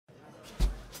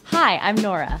Hi, I'm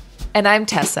Nora. And I'm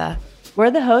Tessa. We're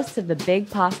the hosts of the Big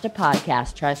Pasta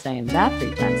Podcast. Try saying that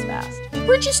 3 times fast.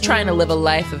 We're just trying to live a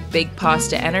life of big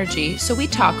pasta energy, so we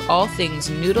talk all things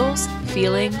noodles,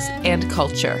 feelings, and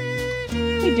culture.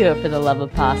 We do it for the love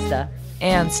of pasta.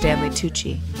 And Stanley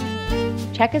Tucci.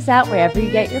 Check us out wherever you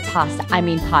get your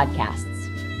podcasts.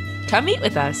 Come eat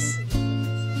with us.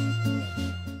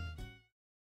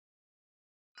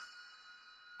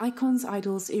 Icons,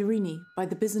 Idols, Irene by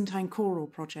the Byzantine Choral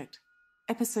Project.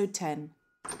 Episode 10.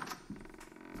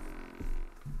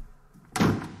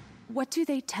 What do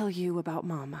they tell you about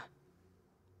Mama?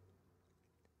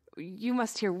 You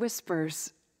must hear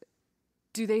whispers.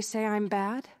 Do they say I'm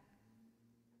bad?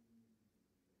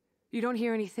 You don't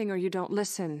hear anything or you don't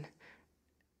listen.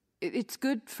 It's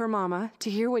good for Mama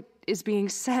to hear what is being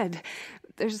said.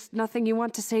 There's nothing you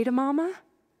want to say to Mama?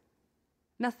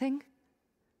 Nothing?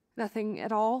 Nothing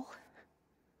at all?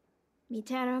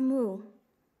 Miteramu,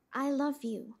 I love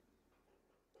you.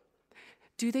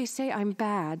 Do they say I'm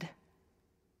bad?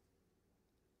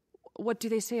 What do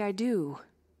they say I do?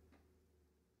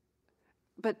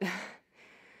 But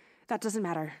that doesn't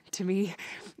matter to me.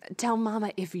 Tell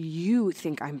Mama if you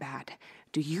think I'm bad.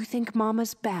 Do you think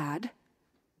Mama's bad?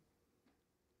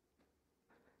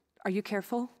 Are you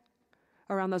careful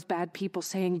around those bad people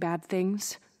saying bad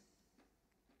things?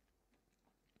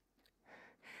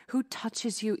 Who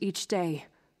touches you each day?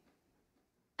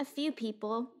 A few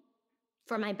people.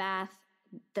 For my bath,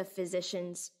 the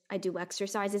physicians. I do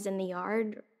exercises in the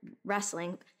yard,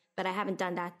 wrestling, but I haven't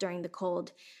done that during the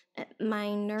cold.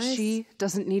 My nurse... She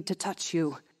doesn't need to touch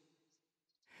you.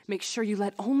 Make sure you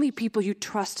let only people you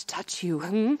trust touch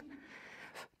you,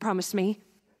 Promise me.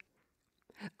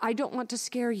 I don't want to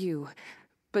scare you,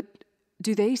 but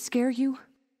do they scare you?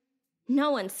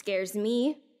 No one scares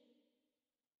me.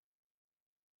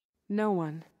 No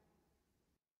one.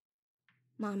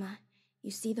 Mama, you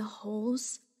see the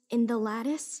holes in the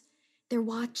lattice? They're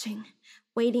watching,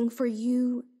 waiting for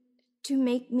you to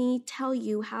make me tell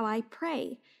you how I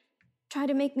pray. Try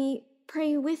to make me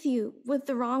pray with you with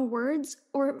the wrong words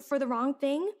or for the wrong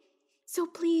thing. So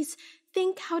please,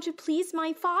 think how to please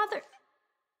my father.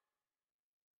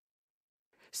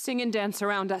 Sing and dance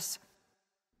around us.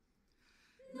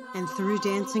 And through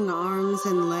dancing arms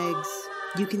and legs,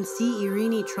 you can see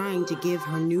Irene trying to give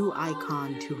her new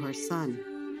icon to her son.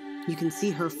 You can see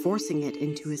her forcing it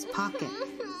into his pocket.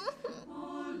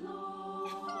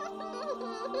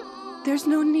 There's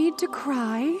no need to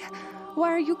cry. Why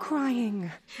are you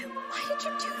crying? Why did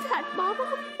you do that,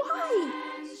 Mama? Why?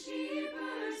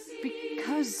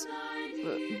 Because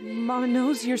Mama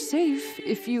knows you're safe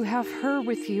if you have her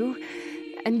with you,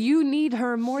 and you need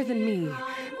her more than me.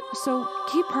 So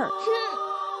keep her.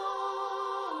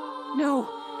 No,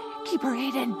 keep her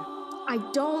hidden. I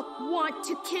don't want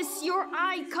to kiss your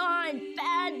icon.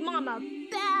 Bad, Mama,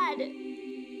 bad.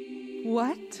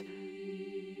 What?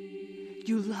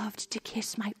 You loved to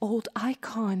kiss my old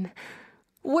icon.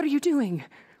 What are you doing?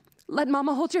 Let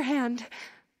Mama hold your hand.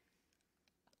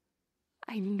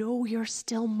 I know you're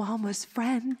still Mama's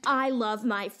friend. I love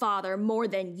my father more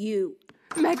than you.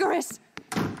 Megaris!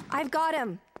 I've got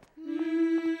him.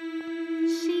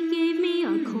 She gave me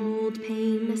a cold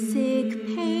pain, a sick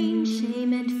pain,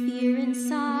 shame and fear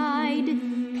inside.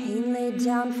 Pain laid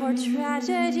down for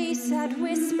tragedy, sad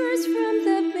whispers from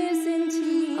the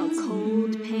Byzantine. A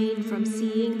cold pain from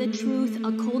seeing the truth,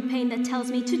 a cold pain that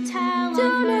tells me to tell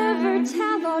Don't on her. ever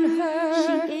tell on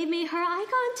her. She gave me her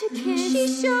icon to kiss. She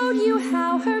showed you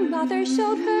how her mother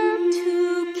showed her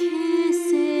to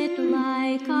kiss it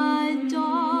like a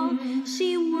doll.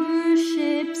 She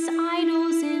worships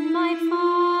idols in my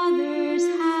father's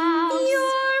house.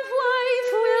 Your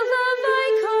wife will love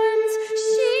icons.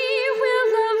 She will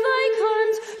love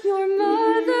icons. Your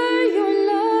mother, your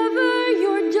lover,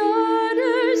 your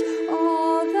daughters,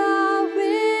 all the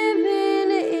women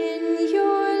in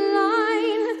your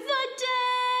line. The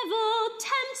devil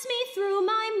tempts me through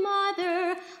my mother.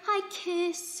 I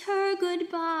kiss her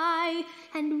goodbye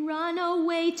and run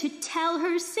away to tell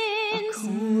her sins. A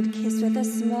cold kiss with a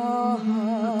small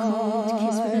heart. A cold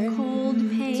kiss with a cold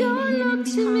pain. Don't look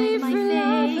to me for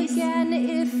love face. again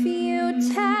if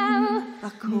you tell.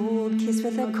 A cold kiss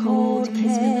with a Cold cold kiss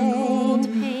with a cold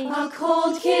pain. pain. A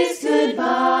cold kiss goodbye.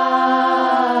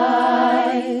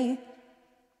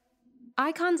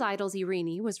 Icons, Idols,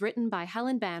 Irene was written by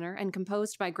Helen Banner and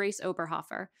composed by Grace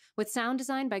Oberhofer, with sound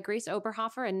design by Grace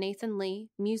Oberhofer and Nathan Lee,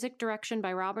 music direction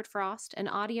by Robert Frost, and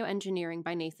audio engineering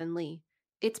by Nathan Lee.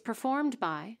 It's performed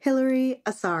by Hilary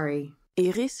Asari,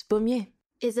 Iris Baumier,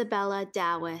 Isabella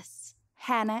Dawes,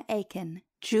 Hannah Aiken,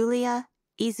 Julia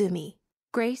Izumi,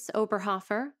 Grace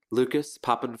Oberhofer, Lucas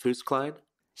Papenfusklein,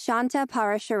 Shanta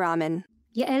Parasharaman,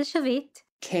 Yael Shavit,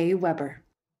 Kay Weber.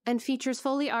 And features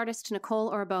Foley artist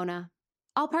Nicole Orbona.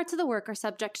 All parts of the work are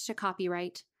subject to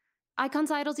copyright. Icons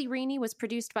Idols Irene was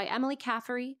produced by Emily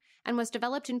Caffery and was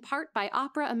developed in part by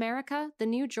Opera America, the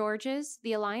New Georges,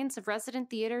 the Alliance of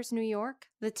Resident Theaters New York,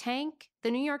 the Tank,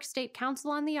 the New York State Council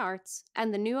on the Arts,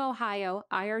 and the New Ohio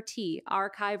IRT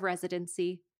Archive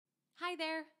Residency. Hi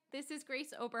there, this is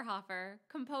Grace Oberhofer,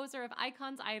 composer of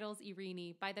Icons Idols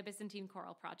Irene by the Byzantine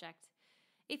Choral Project.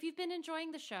 If you've been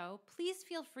enjoying the show, please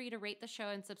feel free to rate the show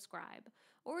and subscribe,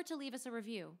 or to leave us a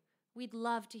review. We'd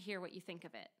love to hear what you think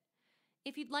of it.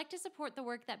 If you'd like to support the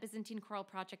work that Byzantine Choral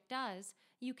Project does,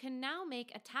 you can now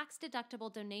make a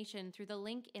tax-deductible donation through the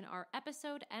link in our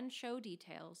episode and show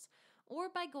details, or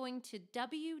by going to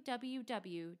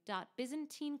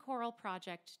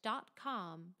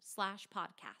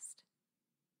www.byzantinechoralproject.com/podcast.